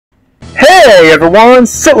Hey everyone,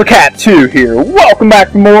 Silicat2 here. Welcome back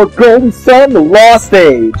for more Golden Sun: The Lost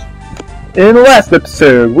Age. In the last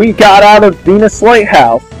episode, we got out of Venus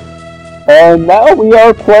Lighthouse. And now we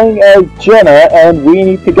are playing as Jenna, and we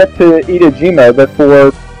need to get to Itajima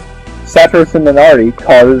before Satros and Minardi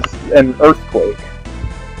cause an earthquake.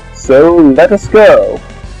 So, let us go.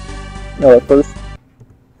 No, first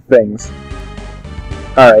things.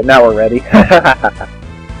 Alright, now we're ready.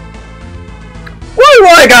 Why do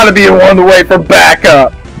I gotta be the one to wait for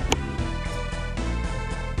backup?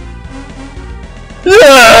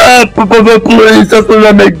 Yeah, please just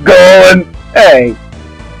let me go and... Hey.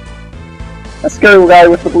 That scary guy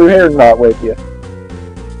with the blue hair is not with you.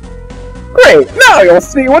 Great, now you'll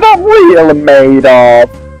see what I'm really made of.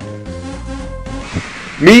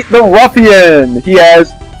 Meet the Ruffian! He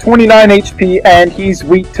has 29 HP and he's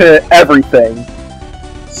weak to everything.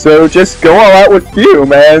 So just go all out with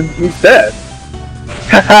Fume and he's dead.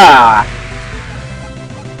 Haha!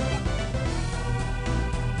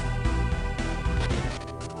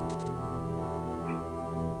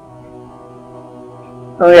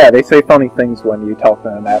 Oh yeah, they say funny things when you talk to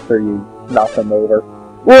them after you knock them over.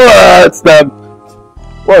 What's them?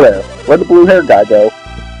 Whoa there, where'd the blue haired guy go?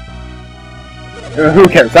 Who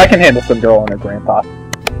cares? I can handle some girl and her grandpa.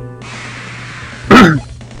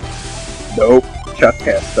 Nope, chest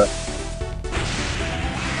caster.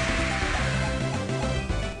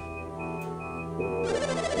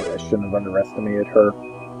 Shouldn't have underestimated her.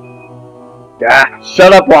 Ah,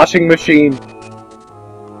 shut up, washing machine!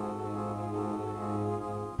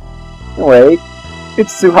 Wait,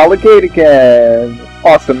 it's Suhala Gate again!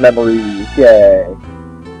 Awesome memories, yay!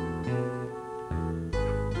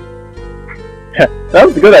 That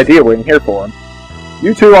was a good idea waiting here for him.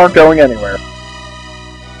 You two aren't going anywhere.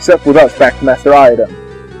 Except with us back to Master Item.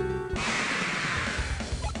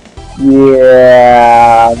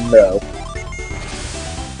 Yeah, no.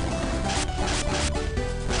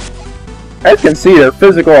 As you can see, their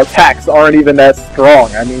physical attacks aren't even that strong.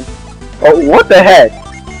 I mean, oh, what the heck?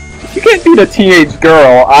 If you can't beat a teenage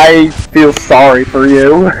girl, I feel sorry for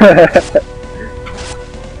you.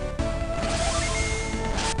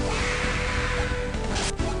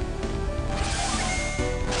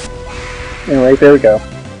 Anyway, there we go.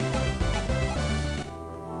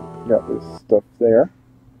 Got this stuff there.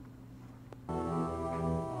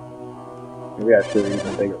 Maybe I should have eaten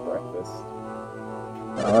a bigger breakfast.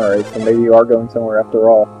 Alright, so maybe you are going somewhere after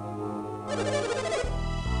all.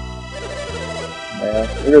 Yeah,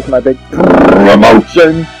 here's my big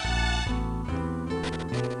promotion!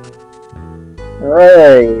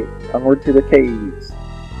 Alright, onward to the caves.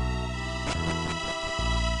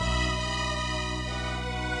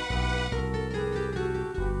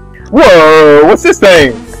 Whoa, what's this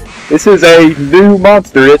thing? This is a new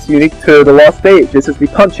monster that's unique to the Lost Age. This is the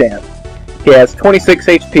Punch Ant. He has 26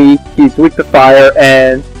 HP, he's weak to fire,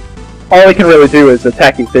 and all he can really do is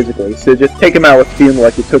attack you physically. So just take him out with Fume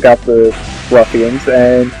like you took out the ruffians,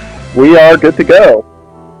 and we are good to go.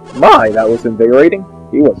 My, that was invigorating.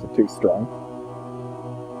 He wasn't too strong.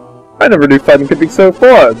 I never knew fighting could be so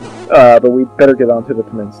fun. But we'd better get onto the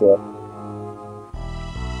peninsula.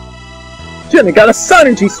 Jenny got a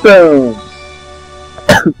Synergy Stone!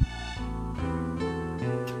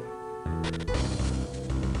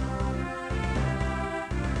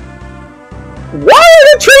 Why are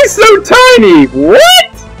the trees so tiny?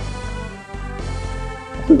 What?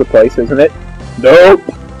 This is the place, isn't it? Nope.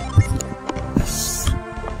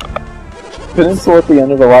 Peninsula at the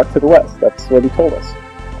end of the rock to the west. That's what he told us.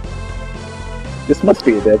 This must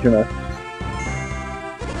be Itajima.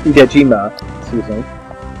 Itajima, excuse me.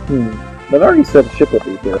 Minardi said a ship would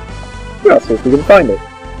be here. We'll see if we can find it.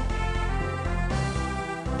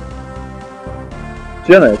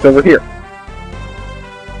 Jenna, it's over here.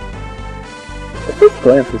 At first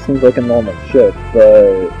glance, it seems like a normal ship,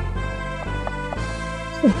 but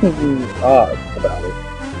something odd about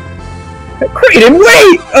it. Creighton,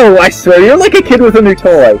 wait! Oh, I swear, you're like a kid with a new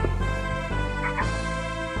toy.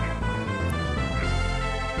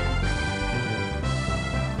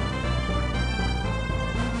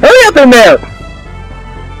 Hurry up in there!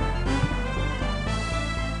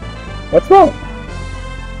 What's wrong?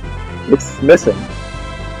 It's missing.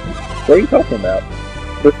 What are you talking about?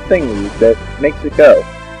 The thingy that makes it go.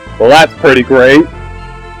 Well, that's pretty great.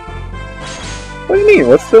 What do you mean?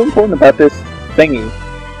 What's so important about this thingy?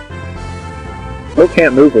 Boat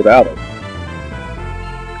can't move without it.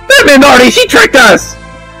 That Minardi, she tricked us!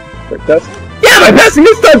 Tricked us? Yeah, by passing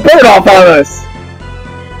this stuff boat off on us!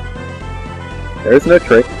 There's no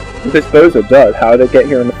trick. If this bozo does, how did it get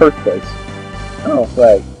here in the first place? Oh,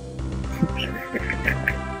 right.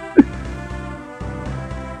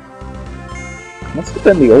 Must have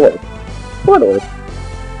been the orb. What orb?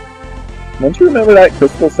 Don't you remember that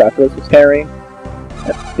crystal Sapphirus was carrying?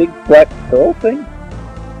 That big black pearl thing?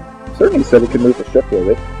 Certainly said it could move the ship with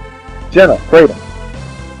it. Jenna, Kratom.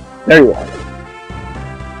 There you are.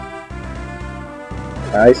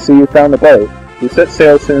 I see you found the boat. You set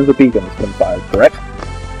sail as soon as the beacon has been fired, correct?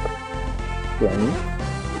 Strange.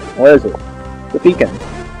 Where is it? The beacon.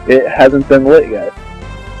 It hasn't been lit yet.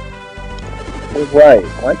 You're right.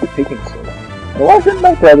 Why is it taking so long? And why hasn't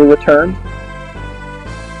my brother returned?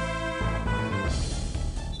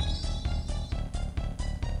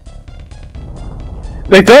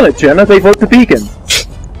 They've done it, Jenna. They've lit the beacon.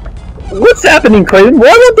 What's happening, Clayton? Why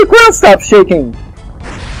won't the ground stop shaking?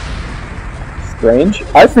 Strange.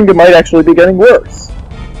 I think it might actually be getting worse.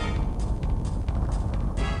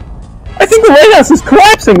 I think the lighthouse is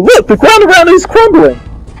collapsing! Look! The ground around it is crumbling!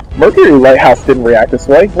 Mercury lighthouse didn't react this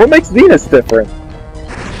way. What makes Venus different?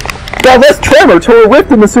 That last tremor tore a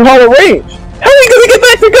rift in the Suhala Range! How are we gonna get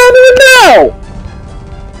back to Gondor now?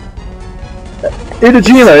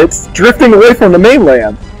 Itagina, it's drifting away from the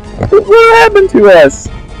mainland. What happened to us?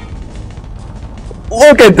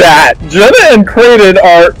 Look at that! Jenna and Kraden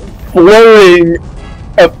are floating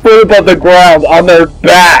a foot above the ground on their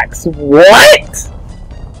backs. What?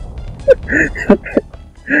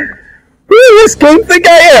 Who does this game think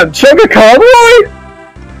I am? Chugga Conroy?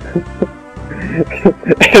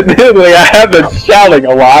 Admittedly, I have been shouting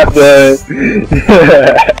a lot, but...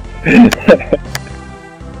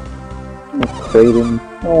 Kraden,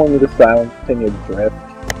 I don't want you to silence, continue to drift.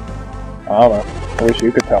 I don't know. I wish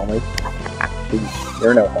you could tell me.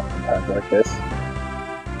 There are no help in times like this.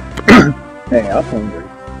 Hey, I'm hungry.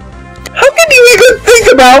 How can you even think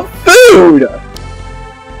about food?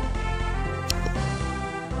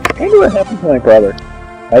 I wonder what happened to my brother.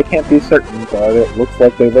 I can't be certain, but it looks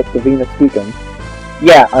like they lit the Venus beacon.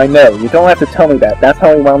 Yeah, I know. You don't have to tell me that. That's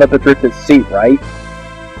how he wound up adrift at sea, right?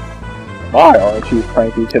 Why aren't you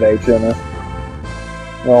cranky today, Jenna?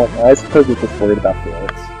 Well, I suppose you're just worried about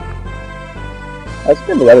Felix. I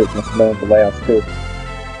assume the others must have known the layouts too.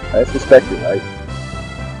 I suspect you're right.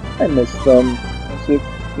 I miss them. Is it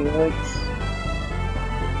Felix?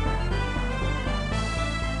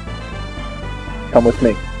 Come with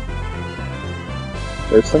me.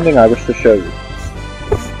 There's something I wish to show you.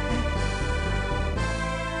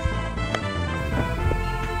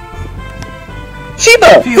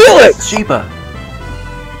 Sheba! Felix! Sheba!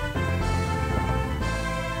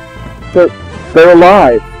 They're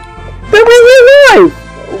alive! They're really alive!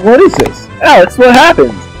 What is this? Alex, what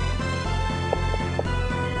happened?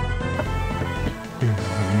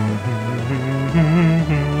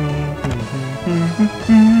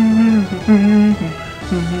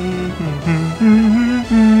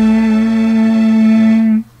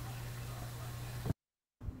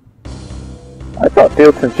 I thought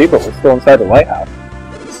Felix and Sheba were still inside the lighthouse.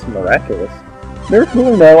 This is miraculous. Miracle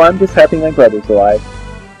or no, I'm just happy my brother's alive.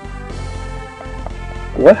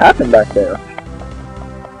 What happened back there?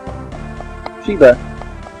 Sheba.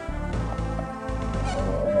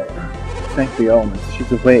 Thank the elements,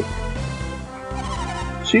 she's awake.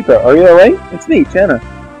 Sheba, are you alright? It's me, Jenna.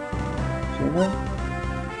 Jenna?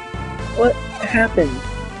 What happened?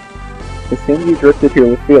 It seems you drifted here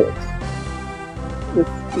with Felix. With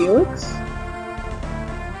Felix?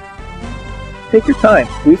 Take your time.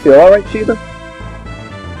 Do you feel alright, Sheba?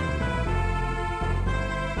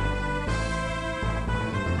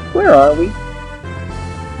 Where are we?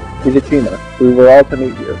 Itagina. We were all to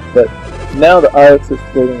meet here, but now the Alex is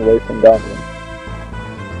floating away from Gondor.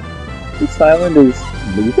 This island is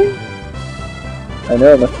moving? I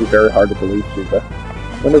know it must be very hard to believe, Sheba.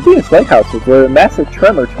 When the Venus lighthouse was where a massive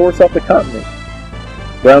tremor tore us off the continent.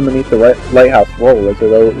 Ground beneath the lighthouse rolled as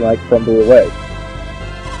though it might crumble away.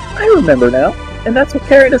 I remember now, and that's what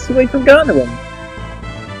carried us away from Gondor.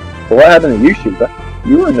 But what happened to you, Sheba?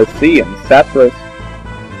 You were in the sea, and Sapphirus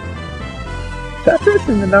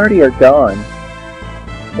and Minardi are gone.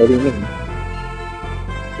 What do you mean?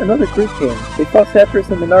 Another group came. They fought Sapphirus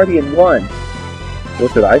and Minardi and won.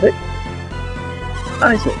 Was it Isaac?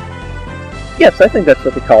 Isaac. Yes, I think that's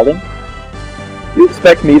what they called him. You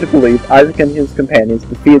expect me to believe Isaac and his companions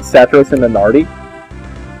defeated Sapphirus and Minardi?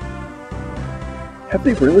 Have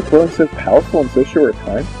they really grown so powerful in so short a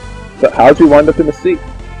time? But how'd you wind up in the sea?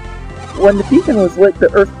 When the beacon was lit,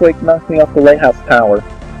 the earthquake knocked me off the lighthouse tower.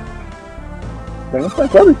 Then what's my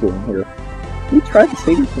brother doing here? He tried to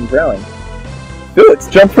save you from drowning. Felix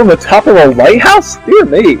jumped from the top of a lighthouse? Dear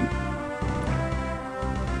me!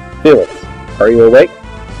 Felix, are you awake?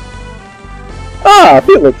 Ah,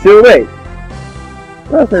 Felix, you're awake!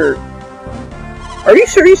 Brother... Are you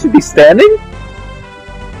sure you should be standing?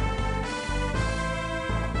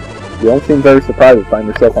 You don't seem very surprised to find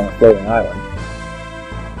yourself on a floating island.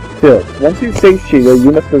 Still, once you saved Sheila,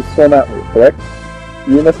 you must have swum out here, correct?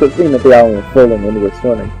 You must have seen that the island was floating when you were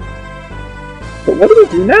swimming. But what do we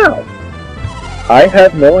do now? I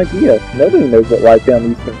have no idea. Nobody knows what lies down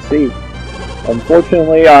the Eastern Sea.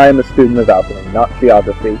 Unfortunately, I am a student of alchemy, not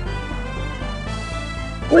geography.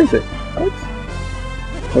 What is it, Alex?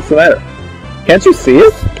 What's the matter? Can't you see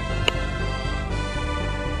it?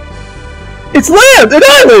 It's land! An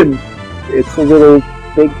island! It's a little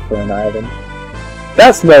big for an island.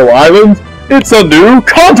 That's no island! It's a new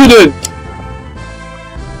continent!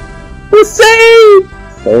 We're saved!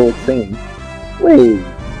 So it seems. Wait.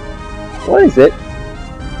 What is it?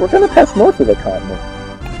 We're gonna pass north of the continent.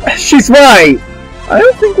 She's right! I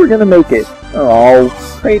don't think we're gonna make it. Oh,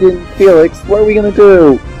 Kraden, Felix, what are we gonna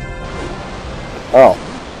do? Oh,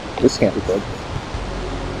 this can't be good.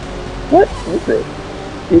 What is it?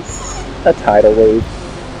 It's a tidal wave.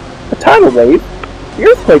 A tidal wave? The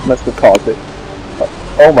earthquake must have caused it.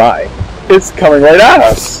 Oh my. It's coming right at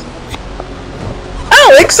us!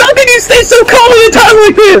 Alex, how can you stay so calm at a time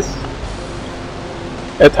like this?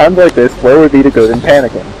 At times like this, where would be the good in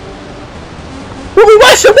panicking? Will we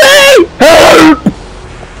wash away? Help!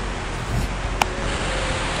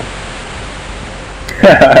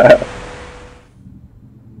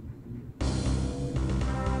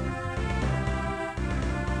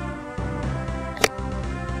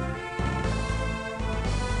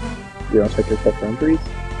 You don't check yourself for injuries?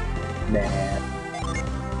 Nah.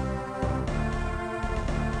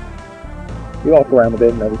 You walk around a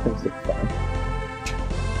bit and everything looks fine.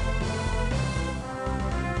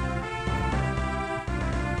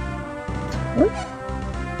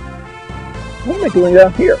 What am I doing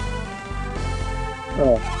down here?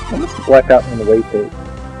 Oh, I must have blacked out when the wave hit.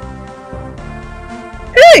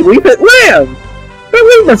 Hey, we've hit land! That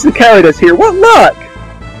wave must have carried us here, what luck!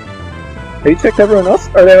 Have you checked everyone else?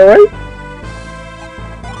 Are they alright?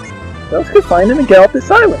 Let's go find them and get off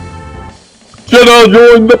this island. Jenna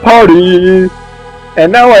joined the party!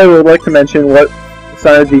 And now I would like to mention what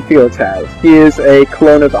synergy Felix has. He is a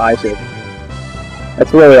clone of Isaac.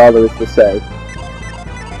 That's really all there is to say.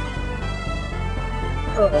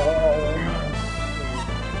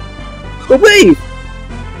 The wave!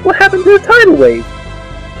 What happened to the tidal wave?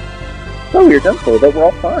 Oh, we were done for, but we're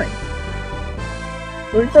all fine.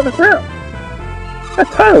 We're on the ground. That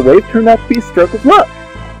tidal wave turned out to be a stroke of luck.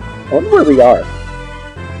 I wonder where we are.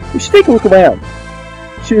 We should take a look around.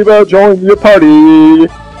 Sheba joined the party!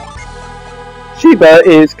 Sheba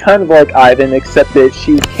is kind of like Ivan, except that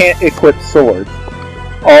she can't equip swords.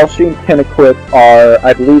 All she can equip are,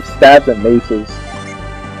 I believe, stabs and maces.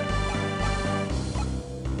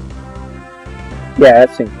 Yeah,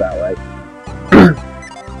 that seems about right.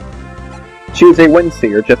 She is a wind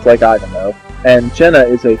seer, just like Ivan, though. And Jenna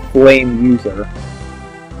is a flame user.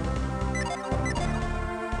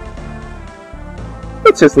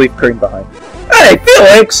 Let's just leave Cream behind. Hey,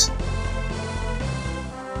 Felix!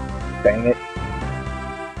 Dang it.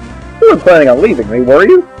 You weren't planning on leaving me, were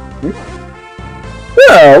you?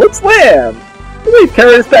 No, let's land! The wave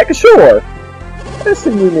carried us back ashore! I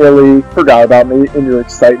assume you nearly forgot about me in your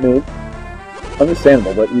excitement.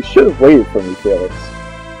 Understandable, but you should have waited for me, Felix.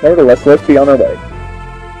 Nevertheless, let's be on our way.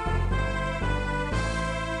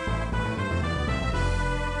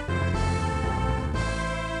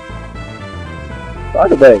 By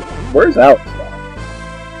the way, where's Alex now?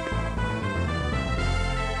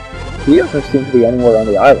 He doesn't seem to be anywhere on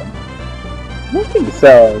the island. Nothing to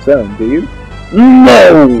sell on his own, do you?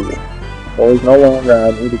 No! Well, he's no longer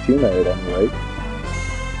on Udachima at any rate.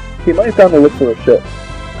 He might have gone to look for a ship.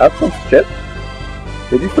 Alex's ship?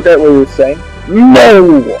 Did you forget what he was saying?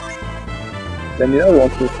 No! Then you know he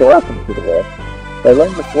wants to restore alchemy to the world. By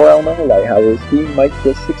learning the 4 elemental lighthouses, he might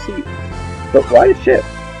just succeed. But why a ship?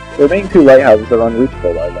 The remaining 2 lighthouses are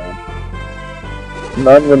unreachable by land.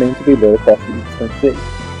 None remain to be lit across the Eastern Sea.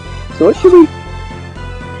 So what should we...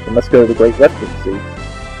 We must go to the Great Western Sea.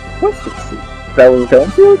 Western Sea? Is that where we're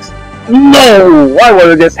going, Felix? No! I want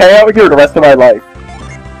to just hang out here the rest of my life.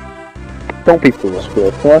 Don't be foolish,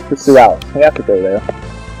 Felix. We must pursue Alex. We have to go there.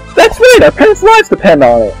 That's right! Our parents' lives depend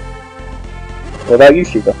on it! What about you,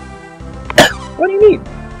 Sheba? What do you mean?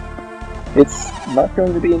 It's not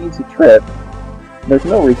going to be an easy trip. There's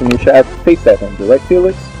no reason you should have to face that danger, right,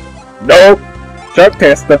 Felix? Nope! Chuck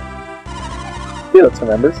Testa! Felix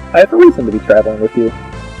remembers. I have a reason to be traveling with you.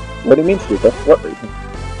 What do you mean, Sheba? What reason?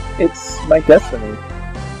 It's my destiny.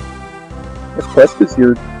 This quest is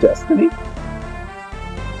your destiny?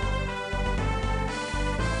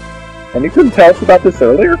 And you couldn't tell us about this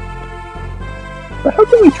earlier? But how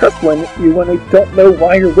can we trust you when we don't know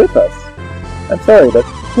why you're with us? I'm sorry, but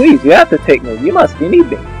Please, you have to take me. You need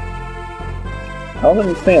me. I don't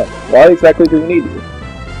understand. Why exactly do we need you?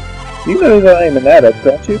 You know that I am an adept,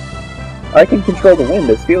 don't you? I can control the wind,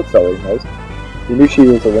 as Field already knows. You knew she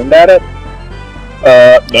was a wind adept?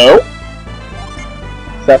 No.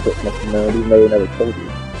 Separate must have known, even though they never told you.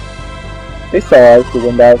 They saw I was the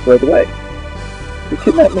wind adept right away. They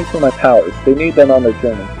kidnapped me for my powers. They need them on their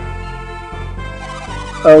journey.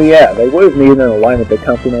 Oh yeah, they would have needed an alignment to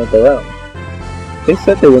complement their own. They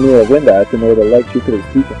said they would need a wind adept in order to light Jupiter's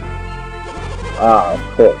beacon. Ah,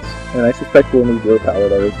 of course. And I suspect we'll need your power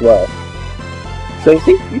there as well. So you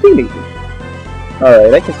see, you do need me.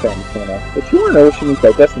 Alright, I can stand this one up. But you want to know what she means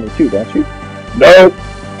by destiny too, don't you? No!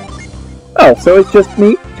 Oh, so it's just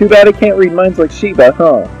me? Too bad I can't read minds like Sheba,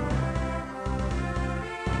 huh?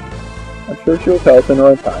 I'm sure she'll tell us in her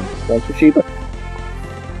own time. Won't you, Sheba?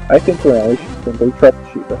 I think for now we should simply trust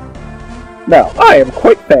Sheba. Now, I am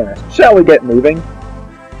quite famished. Shall we get moving?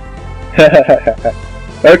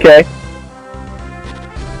 Okay.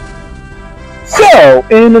 So,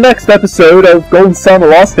 in the next episode of Golden Sun: The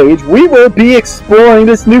Lost Age, we will be exploring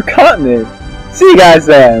this new continent. See you guys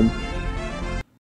then!